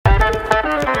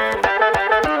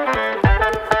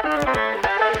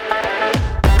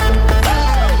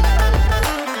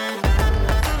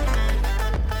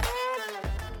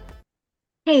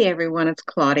Hey everyone, it's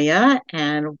Claudia,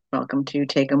 and welcome to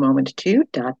Take a Moment to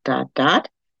dot dot dot.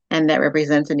 And that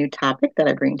represents a new topic that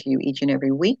I bring to you each and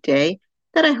every weekday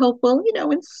that I hope will,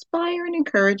 inspire and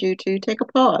encourage you to take a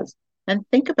pause and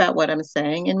think about what I'm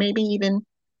saying and maybe even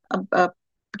uh, uh,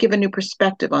 give a new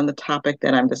perspective on the topic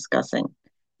that I'm discussing.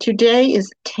 Today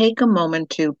is take a moment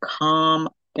to calm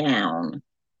down.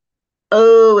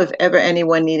 Oh, if ever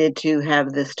anyone needed to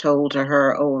have this told to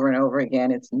her over and over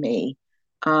again, it's me.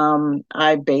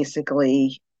 I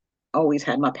basically always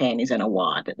had my panties in a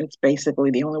wad. It's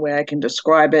basically the only way I can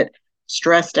describe it.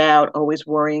 Stressed out, always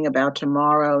worrying about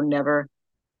tomorrow, never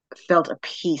felt a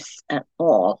peace at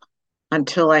all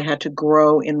until I had to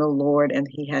grow in the Lord and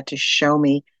He had to show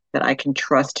me that I can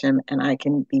trust Him and I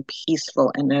can be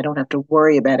peaceful and I don't have to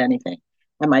worry about anything.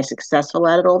 Am I successful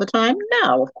at it all the time?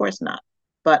 No, of course not.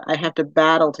 But I have to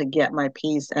battle to get my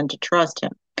peace and to trust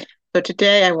Him. So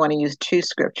today I want to use two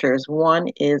scriptures. One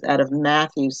is out of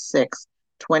Matthew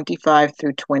 6:25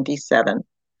 through 27.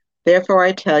 Therefore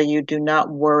I tell you, do not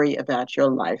worry about your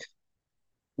life,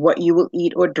 what you will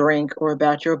eat or drink, or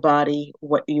about your body,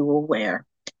 what you will wear.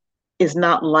 Is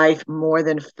not life more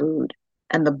than food,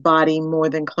 and the body more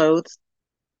than clothes?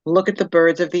 Look at the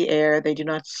birds of the air. They do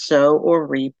not sow or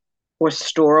reap or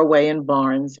store away in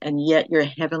barns, and yet your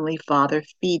heavenly Father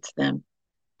feeds them.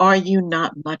 Are you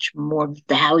not much more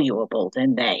valuable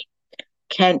than they?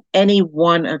 Can any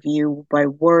one of you, by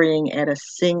worrying, add a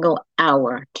single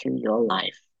hour to your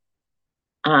life?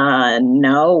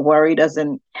 No, worry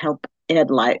doesn't help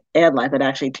add life. It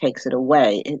actually takes it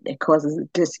away. It causes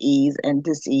dis-ease and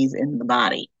dis-ease in the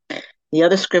body. The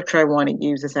other scripture I want to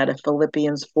use is out of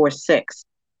Philippians 4:6.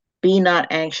 Be not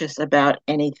anxious about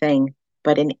anything,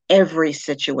 but in every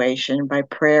situation, by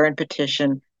prayer and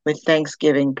petition, with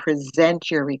thanksgiving, present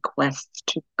your requests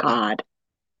to God.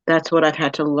 That's what I've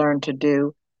had to learn to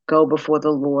do. Go before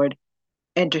the Lord,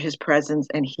 enter His presence,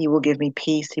 and He will give me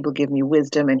peace. He will give me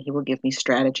wisdom, and He will give me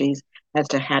strategies as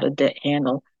to how to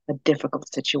handle a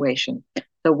difficult situation.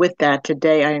 So, with that,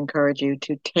 today I encourage you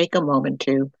to take a moment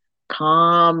to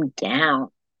calm down.